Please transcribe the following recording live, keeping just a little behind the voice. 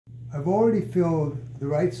I've already filled the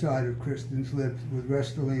right side of Kristen's lips with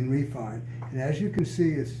Restylane Refine. And as you can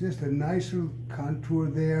see, it's just a nicer contour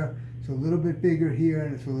there. It's a little bit bigger here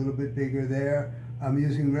and it's a little bit bigger there. I'm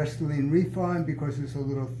using Restylane Refine because it's a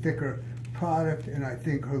little thicker product, and I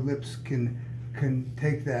think her lips can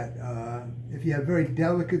take that. If you have very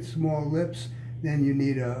delicate small lips, then you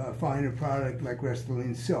need a finer product like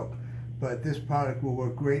Restylane Silk. But this product will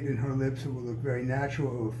work great in her lips. It will look very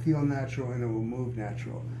natural, it will feel natural, and it will move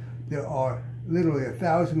natural. There are literally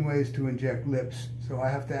 1,000 ways to inject lips, so I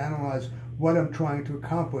have to analyze what I'm trying to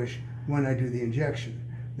accomplish when I do the injection.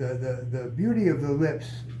 The beauty of the lips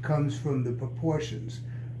comes from the proportions.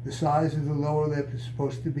 The size of the lower lip is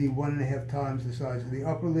supposed to be 1.5 times the size of the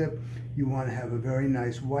upper lip. You want to have a very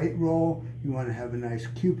nice white roll. You want to have a nice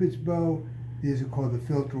Cupid's bow. These are called the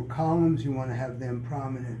philtral columns. You want to have them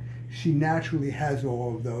prominent. She naturally has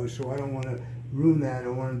all of those, so I don't want to ruin that. I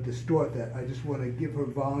don't want to distort that. I just want to give her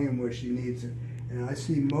volume where she needs it. And I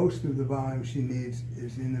see most of the volume she needs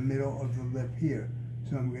is in the middle of the lip here.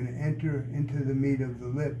 So I'm going to enter into the meat of the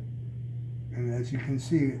lip, and as you can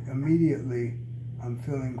see, immediately I'm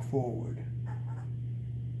filling forward.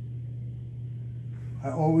 I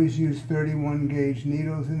always use 31 gauge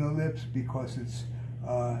needles in the lips because it's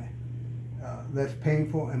less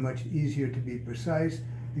painful and much easier to be precise,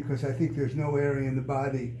 because I think there's no area in the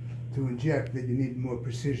body to inject that you need more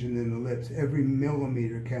precision than the lips. Every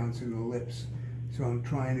millimeter counts in the lips. So I'm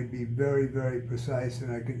trying to be very, very precise,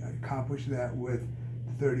 and I can accomplish that with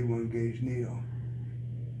 31 gauge needle.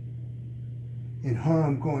 In her,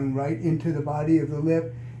 I'm going right into the body of the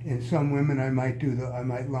lip. In some women, I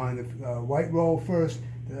might line the white roll first.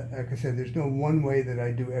 Like I said, there's no one way that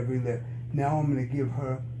I do every lip. Now I'm going to give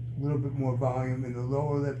her a little bit more volume in the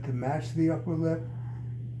lower lip to match the upper lip,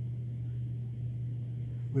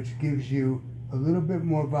 which gives you a little bit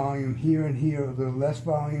more volume here and here, a little less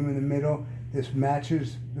volume in the middle. This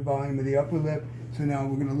matches the volume of the upper lip. So now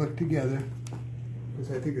we're going to look together,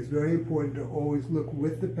 because I think it's very important to always look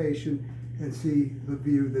with the patient and see the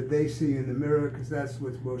view that they see in the mirror, because that's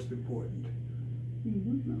what's most important.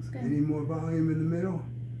 Looks good. Any more volume in the middle?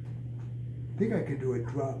 I think I could do a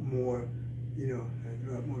drop more, a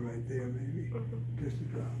drop more right there maybe. Just a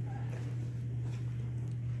drop.